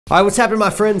All right, what's happening, my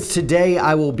friends? Today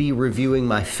I will be reviewing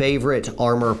my favorite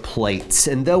armor plates,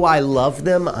 and though I love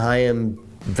them, I am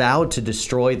vowed to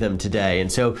destroy them today. And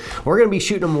so we're going to be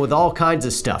shooting them with all kinds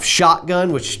of stuff.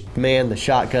 Shotgun, which, man, the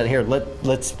shotgun here,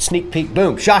 let's sneak peek.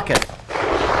 Boom, shotgun.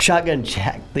 Shotgun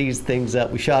jacked these things up.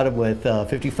 We shot them with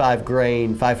 55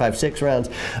 grain 5.56 rounds,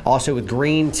 also with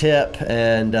green tip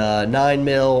and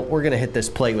 9mm. We're gonna hit this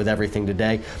plate with everything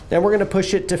today, and we're gonna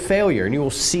push it to failure, and you will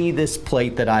see this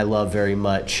plate that I love very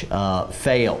much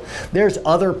fail. There's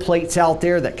other plates out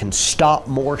there that can stop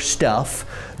more stuff.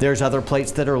 There's other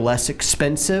plates that are less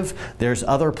expensive. There's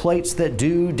other plates that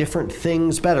do different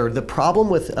things better. The problem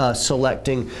with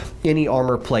selecting any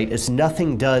armor plate is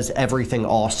nothing does everything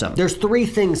awesome. There's three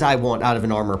things I want out of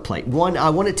an armor plate. One, I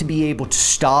want it to be able to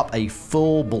stop a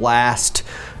full blast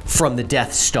from the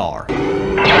Death Star,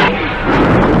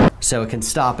 so it can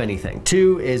stop anything.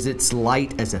 Two is it's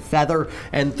light as a feather.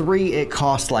 And three, it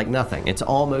costs like nothing. It's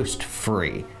almost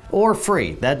free. Or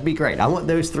free, that'd be great. I want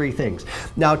those three things.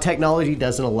 Now, technology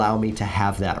doesn't allow me to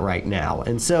have that right now.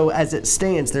 And so as it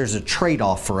stands, there's a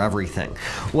trade-off for everything.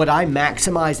 What I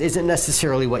maximize isn't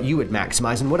necessarily what you would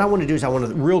maximize. And what I want to do is I want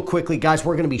to real quickly, guys,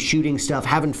 we're going to be shooting stuff,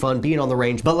 having fun, being on the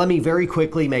range, but let me very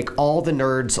quickly make all the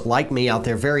nerds like me out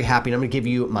there very happy. And I'm going to give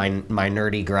you my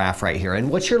nerdy graph right here. And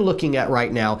what you're looking at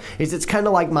right now is it's kind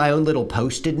of like my own little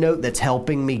Post-it note that's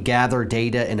helping me gather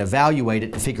data and evaluate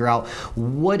it to figure out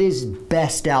what is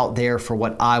best out there for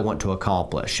what I want to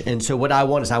accomplish. And so what I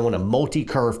want is I want a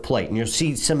multi-curve plate. And you'll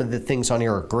see some of the things on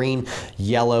here are green,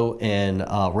 yellow, and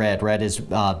red. Red is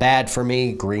bad for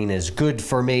me. Green is good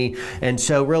for me. And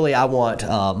so really I want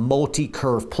a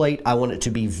multi-curve plate. I want it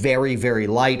to be very, very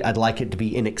light. I'd like it to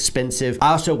be inexpensive.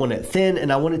 I also want it thin,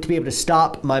 and I want it to be able to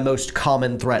stop my most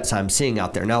common threats I'm seeing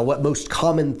out there. Now, what most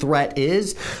common threat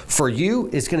is for you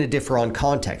is going to differ on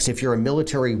context. If you're a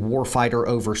military warfighter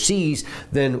overseas,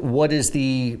 then what is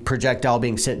the projectile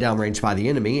being sent downrange by the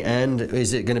enemy, and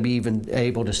is it going to be even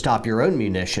able to stop your own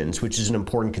munitions, which is an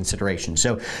important consideration.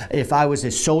 So if I was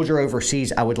a soldier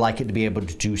overseas, I would like it to be able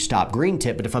to stop green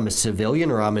tip, but if I'm a civilian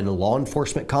or I'm in a law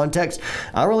enforcement context,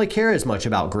 I don't really care as much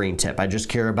about green tip. I just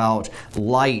care about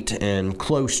light and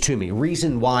close to me.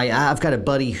 Reason why, I've got a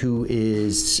buddy who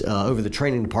is over the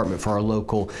training department for our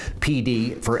local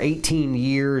PD. For 18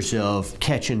 years of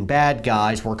catching bad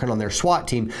guys, working on their SWAT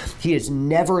team, he has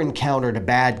never encountered a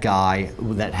bad guy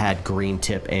that had green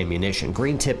tip ammunition.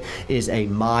 Green tip is a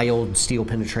mild steel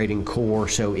penetrating core,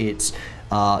 so it's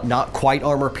not quite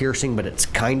armor piercing, but it's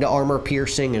kind of armor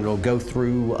piercing, and it'll go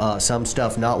through some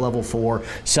stuff, not level 4,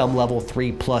 some level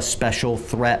 3 plus special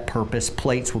threat purpose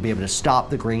plates will be able to stop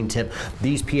the green tip.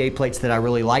 These PA plates that I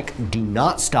really like do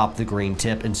not stop the green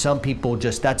tip, and some people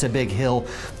just, that's a big hill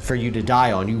for you to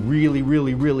die on. You really,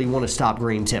 really, really want to stop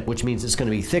green tip, which means it's going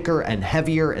to be thicker and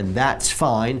heavier, and that's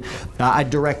fine. I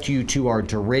direct you to our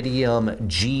DURITIUM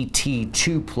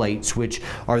GT2 plates, which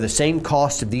are the same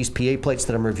cost of these PA plates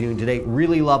that I'm reviewing today.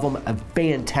 Really love them. A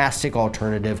fantastic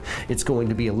alternative. It's going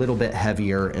to be a little bit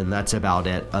heavier, and that's about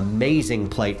it. Amazing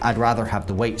plate. I'd rather have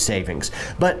the weight savings.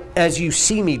 But as you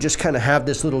see me just kind of have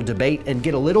this little debate and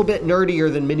get a little bit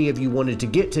nerdier than many of you wanted to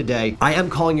get today, I am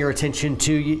calling your attention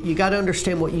to you got to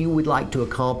understand what you would like to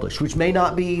accomplish, which may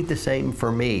not be the same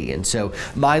for me. And so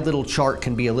my little chart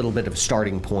can be a little bit of a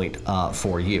starting point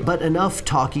for you. But enough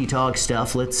talky talk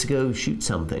stuff. Let's go shoot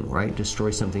something, right?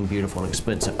 Destroy something beautiful and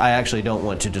expensive. I actually don't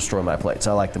want to destroy my plates.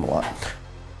 I like them a lot. All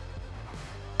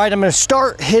right, I'm going to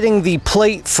start hitting the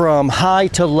plate from high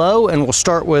to low, and we'll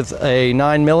start with a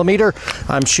 9mm.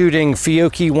 I'm shooting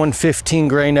Fiocchi 115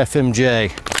 grain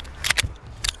FMJ.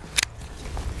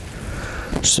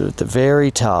 So at the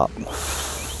very top.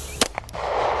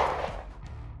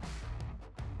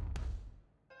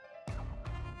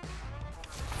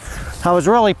 I was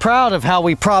really proud of how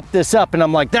we propped this up, and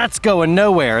I'm like, that's going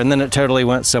nowhere, and then it totally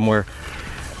went somewhere.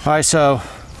 All right, so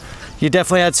you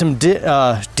definitely had some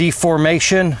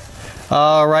deformation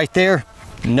right there.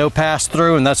 No pass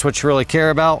through, and that's what you really care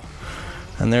about.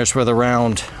 And there's where the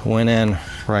round went in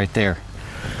right there.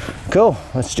 Cool,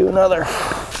 let's do another.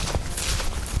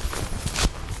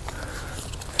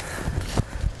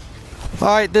 All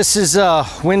right, this is a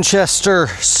Winchester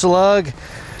Slug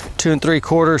 2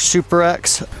 3/4 Super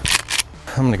X.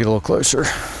 I'm gonna get a little closer.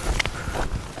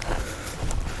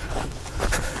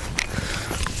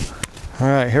 All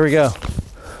right, here we go.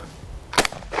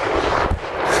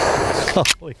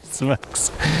 Holy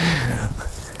smokes.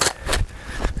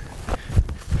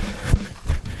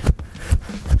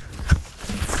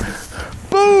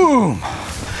 Boom!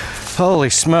 Holy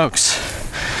smokes.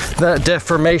 That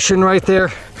deformation right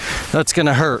there, that's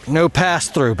gonna hurt. No pass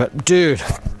through, but dude,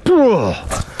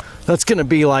 that's gonna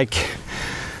be like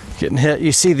getting hit.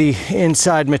 You see the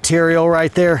inside material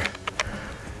right there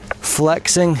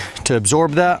flexing to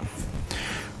absorb that.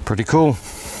 Pretty cool.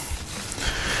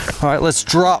 All right, let's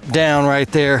drop down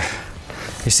right there.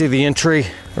 You see the entry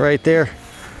right there?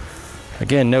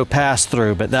 Again, no pass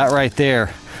through, but that right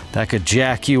there, that could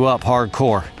jack you up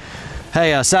hardcore.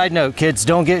 Hey, side note, kids,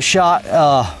 don't get shot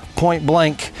point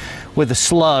blank with a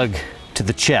slug to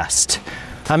the chest.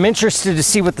 I'm interested to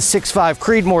see what the 6.5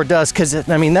 Creedmoor does, because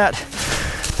I mean that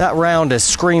round is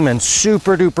screaming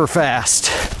super duper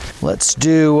fast. Let's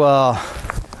do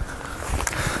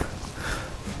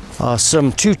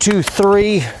some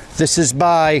 223. This is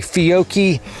by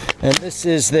Fiocchi, and this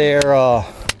is their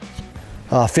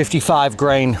 55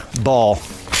 grain ball.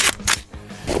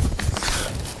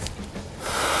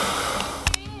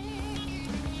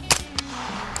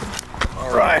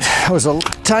 All right, I was a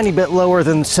tiny bit lower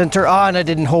than the center. Ah, and I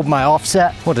didn't hold my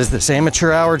offset. What is this,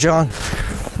 amateur hour, John?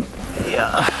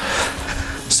 Yeah.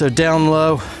 So down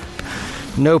low,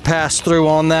 no pass through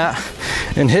on that,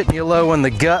 and hitting you low in the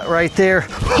gut right there.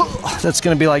 That's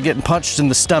gonna be like getting punched in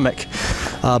the stomach,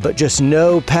 but just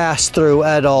no pass through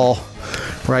at all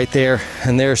right there.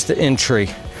 And there's the entry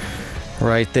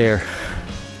right there.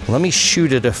 Let me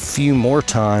shoot it a few more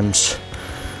times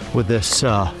with this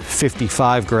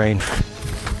 55 grain.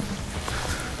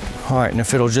 All right, and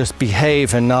if it'll just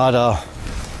behave and not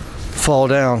fall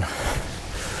down.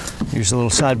 Use a little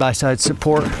side-by-side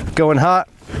support. Going hot.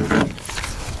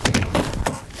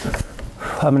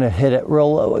 I'm gonna hit it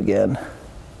real low again.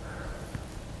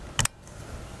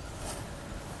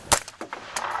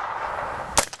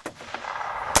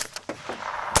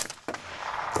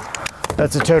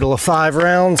 That's a total of 5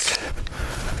 rounds.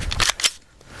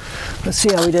 Let's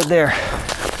see how we did there.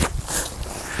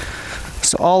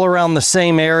 So all around the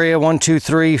same area, 1, 2,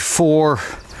 3, 4,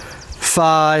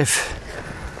 5.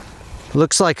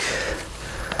 Looks like,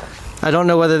 I don't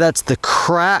know whether that's the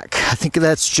crack. I think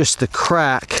that's just the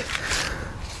crack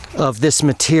of this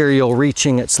material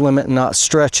reaching its limit and not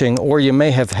stretching, or you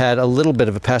may have had a little bit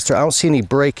of a pass through. I don't see any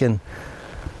break in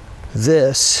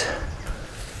this.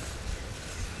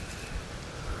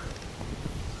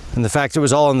 And the fact it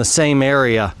was all in the same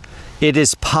area, it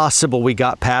is possible we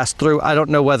got passed through. I don't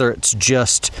know whether it's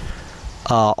just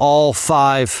all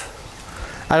 5.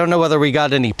 I don't know whether we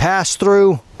got any pass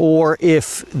through or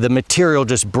if the material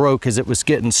just broke as it was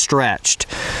getting stretched.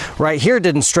 Right here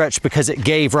didn't stretch because it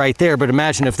gave right there, but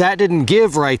imagine if that didn't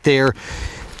give right there,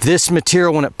 this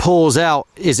material when it pulls out,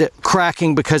 is it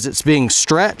cracking because it's being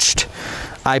stretched?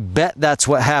 I bet that's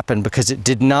what happened, because it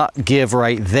did not give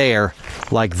right there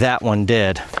like that one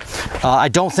did. I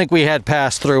don't think we had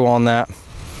pass through on that,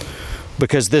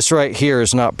 because this right here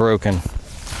is not broken.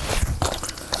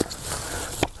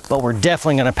 But we're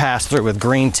definitely gonna pass through with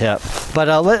green tip. But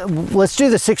let's do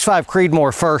the 6.5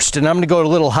 Creedmoor first, and I'm gonna go a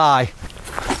little high.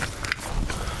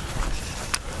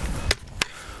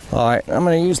 All right, I'm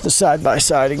gonna use the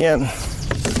side-by-side again.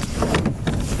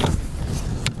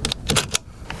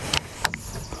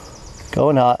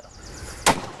 Going hot.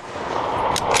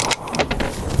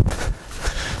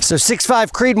 So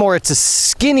 6.5 Creedmoor, it's a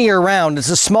skinnier round, it's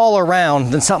a smaller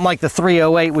round than something like the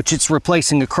 308, which it's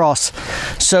replacing across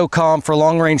SOCOM for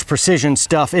long-range precision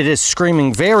stuff. It is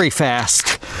screaming very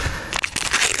fast.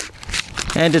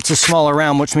 And it's a smaller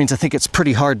round, which means I think it's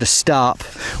pretty hard to stop.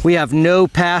 We have no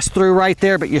pass-through right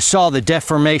there, but you saw the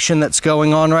deformation that's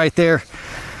going on right there.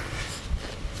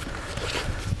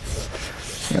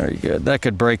 Very good. That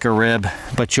could break a rib,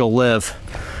 but you'll live.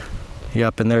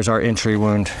 Yep, and there's our entry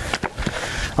wound.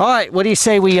 All right, what do you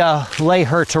say we lay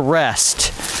her to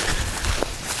rest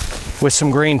with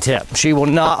some green tip? She will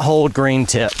not hold green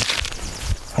tip.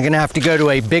 I'm gonna have to go to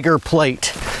a bigger plate,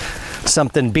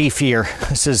 something beefier.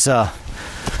 This is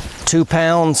 2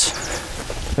 pounds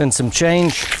and some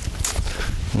change.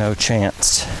 No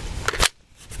chance.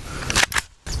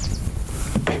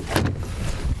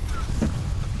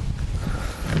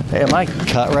 Hey, am I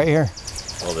cut right here?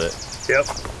 A little bit. Yep.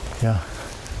 Yeah.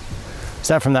 Is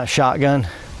that from that shotgun?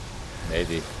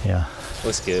 Maybe. Yeah.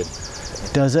 Looks good.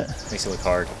 Does it? Makes it look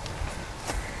hard.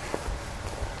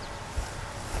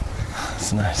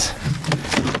 That's nice.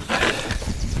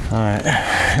 All right,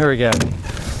 here we go.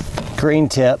 Green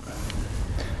tip.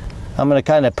 I'm gonna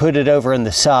kind of put it over in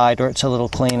the side where it's a little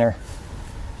cleaner.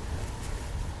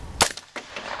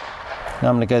 Now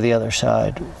I'm gonna go the other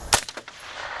side.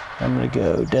 I'm gonna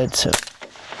go dead center.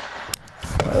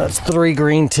 Well, that's 3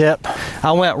 green tip.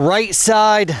 I went right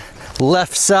side,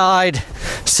 left side,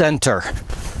 center.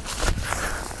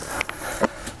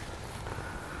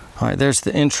 All right, there's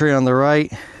the entry on the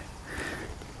right,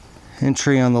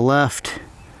 entry on the left,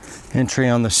 entry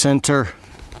on the center.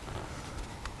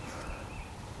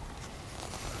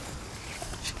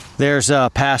 There's a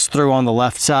pass-through on the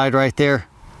left side right there.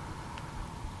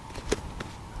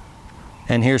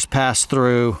 And here's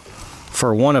pass-through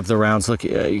for one of the rounds. Look,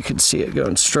 yeah, you can see it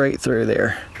going straight through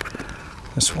there.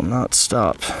 This will not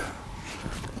stop.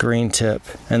 Green tip.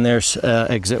 And there's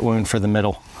exit wound for the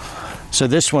middle. So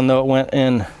this one, though, it went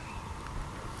in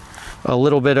a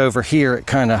little bit over here, it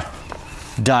kind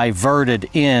of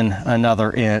diverted in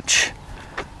another inch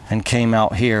and came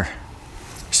out here.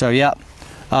 So yeah,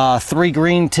 3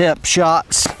 green tip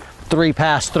shots, 3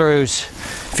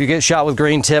 pass-throughs. If you get shot with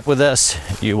green tip with this,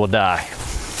 you will die.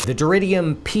 The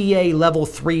DURITIUM PA level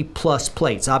 3 plus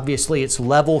plates. Obviously it's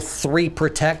level 3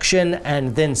 protection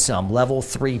and then some, level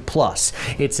 3 plus.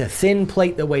 It's a thin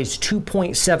plate that weighs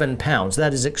 2.7 pounds.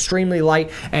 That is extremely light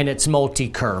and it's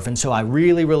multi-curve. And so I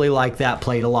really, really like that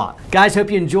plate a lot. Guys, hope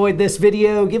you enjoyed this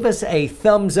video. Give us a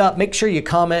thumbs up. Make sure you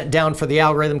comment down for the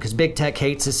algorithm because big tech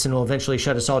hates us and will eventually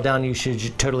shut us all down. You should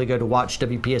totally go to Watch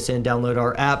WPSN, download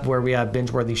our app where we have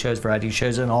binge-worthy shows, variety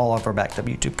shows, and all of our backed up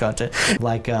YouTube content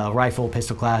like rifle,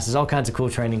 pistol classes, all kinds of cool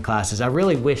training classes. I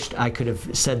really wished I could have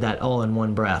said that all in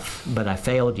one breath, but I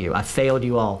failed you. I failed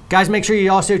you all. Guys, make sure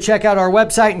you also check out our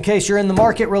website in case you're in the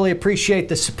market. Really appreciate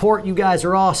the support. You guys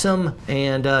are awesome.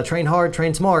 And train hard,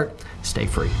 train smart, stay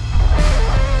free.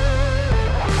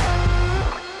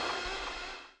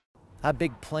 I have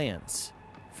big plans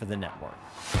for the network.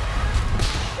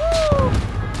 Woo!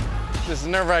 This is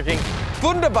nerve-wracking.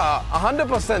 Wunderbar,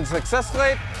 100% success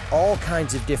rate. All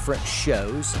kinds of different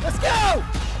shows. Let's go!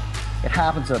 It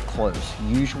happens up close.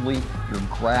 Usually you're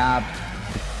grabbed.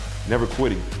 Never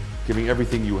quitting, giving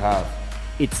everything you have.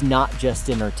 It's not just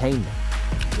entertainment.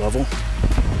 Level.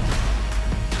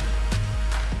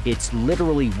 It's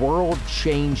literally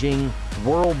world-changing,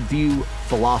 worldview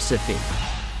philosophy.